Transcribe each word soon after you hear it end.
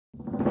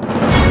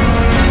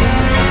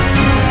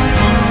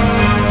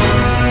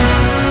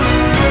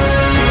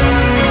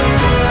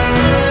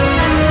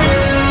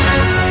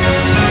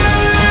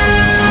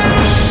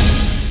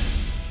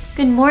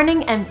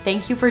morning and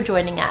thank you for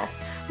joining us.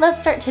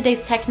 Let's start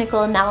today's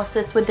technical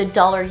analysis with the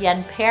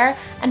dollar-yen pair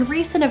and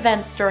recent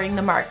events stirring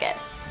the markets.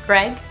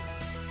 Greg?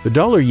 The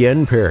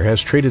dollar-yen pair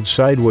has traded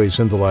sideways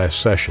in the last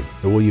session.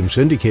 The Williams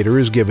indicator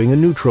is giving a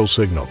neutral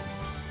signal.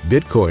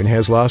 Bitcoin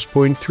has lost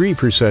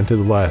 0.3% in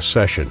the last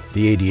session.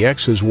 The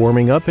ADX is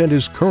warming up and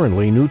is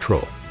currently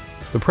neutral.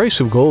 The price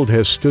of gold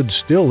has stood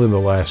still in the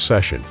last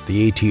session.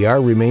 The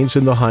ATR remains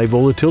in the high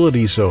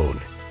volatility zone.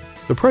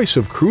 The price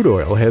of crude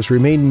oil has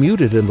remained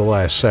muted in the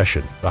last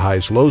session. The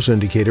highs-lows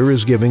indicator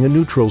is giving a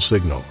neutral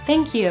signal.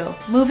 Thank you.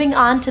 Moving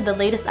on to the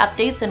latest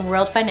updates in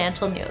world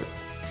financial news.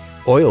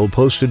 Oil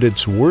posted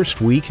its worst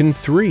week in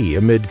 3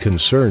 amid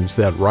concerns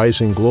that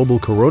rising global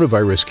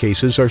coronavirus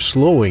cases are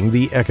slowing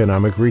the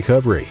economic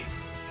recovery.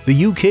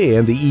 The UK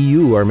and the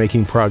EU are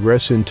making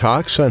progress in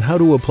talks on how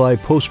to apply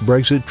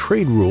post-Brexit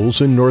trade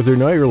rules in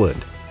Northern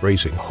Ireland,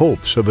 raising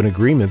hopes of an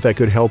agreement that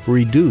could help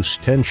reduce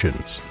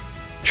tensions.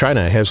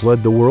 China has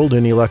led the world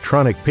in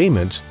electronic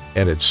payments,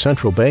 and its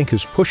central bank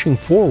is pushing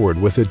forward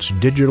with its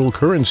digital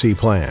currency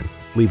plan,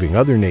 leaving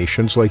other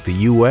nations like the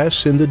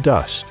US in the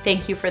dust.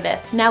 Thank you for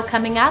this. Now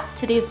coming up,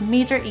 today's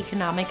major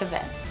economic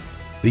events.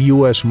 The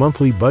US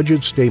monthly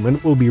budget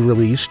statement will be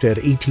released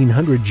at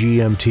 1800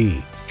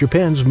 GMT.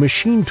 Japan's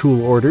machine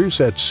tool orders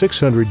at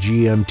 600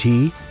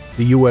 GMT.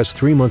 The US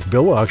 3-month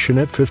bill auction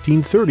at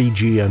 1530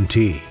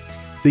 GMT.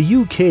 The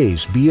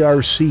UK's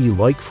BRC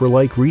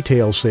like-for-like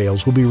retail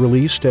sales will be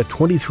released at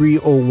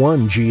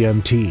 2301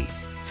 GMT.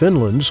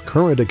 Finland's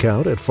current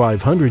account at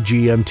 500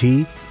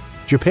 GMT.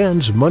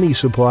 Japan's money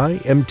supply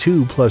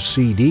M2 plus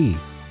CD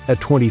at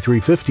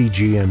 2350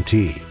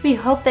 GMT. We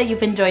hope that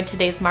you've enjoyed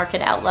today's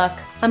market outlook.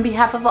 On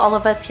behalf of all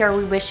of us here,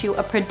 we wish you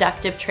a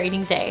productive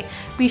trading day.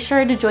 Be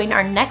sure to join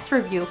our next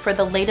review for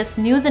the latest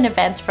news and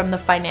events from the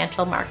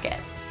financial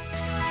markets.